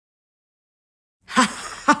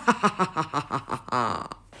Hey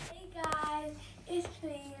guys, it's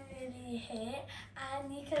me, Lily here,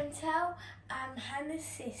 and you can tell I'm Hannah's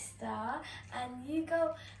sister, and you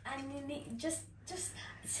go and you need just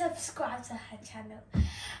subscribe to her channel.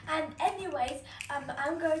 And anyways,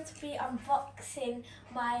 I'm going to be unboxing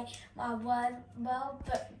my world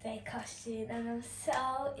birthday costume, and I'm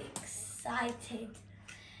so excited.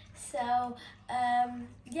 So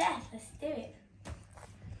yeah, let's do it.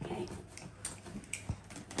 Okay.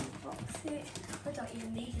 Box it. I don't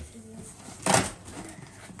even need the scissors.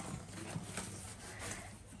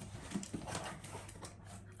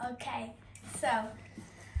 Okay, so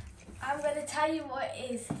I'm going to tell you what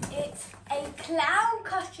it is. It's a clown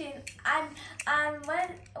costume, and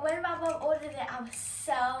when my mum ordered it, I was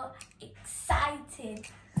so excited.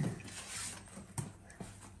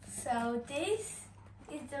 So this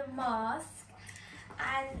is the mask,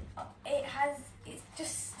 and it's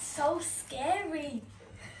just so scary.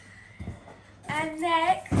 And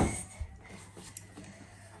next,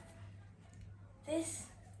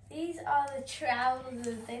 these are the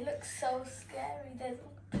trousers. They look so scary. There's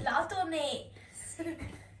blood on it.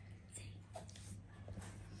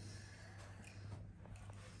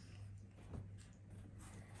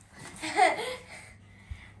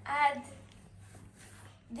 And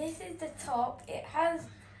this is the top. It has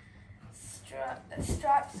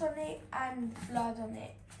stripes on it and blood on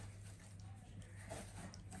it.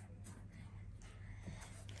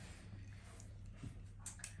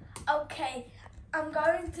 Okay, I'm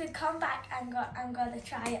going to come back and I'm going to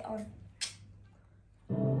try it on.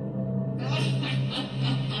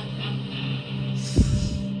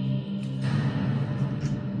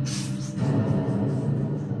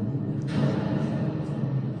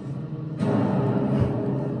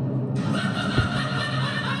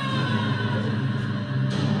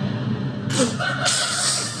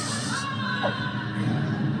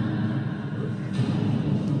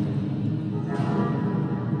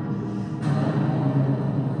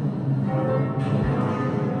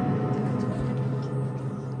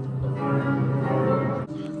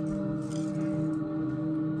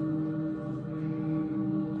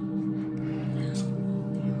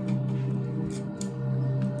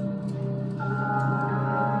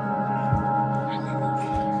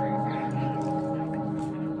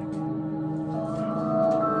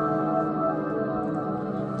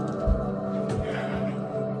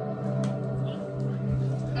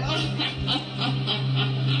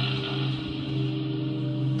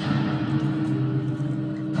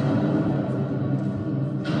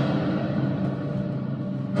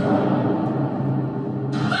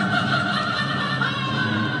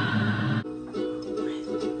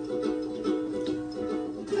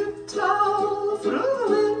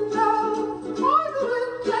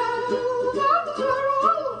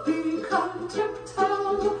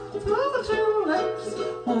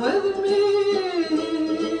 With me,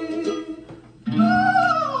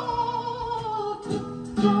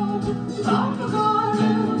 down the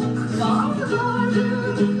garden,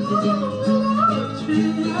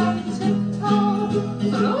 tree and tiptoe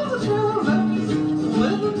through the tulips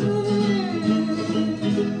with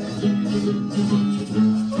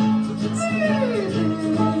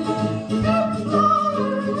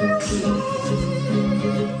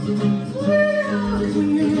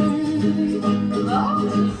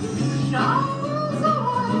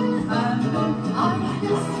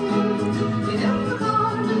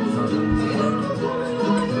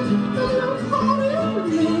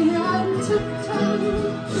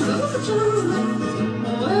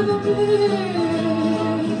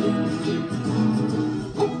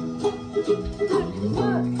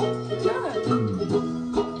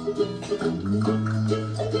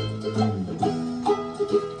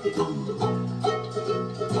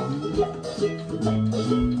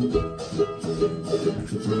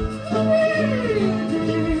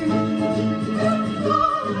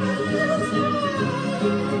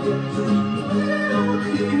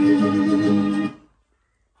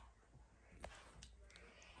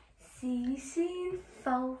See you soon,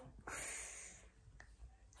 folks.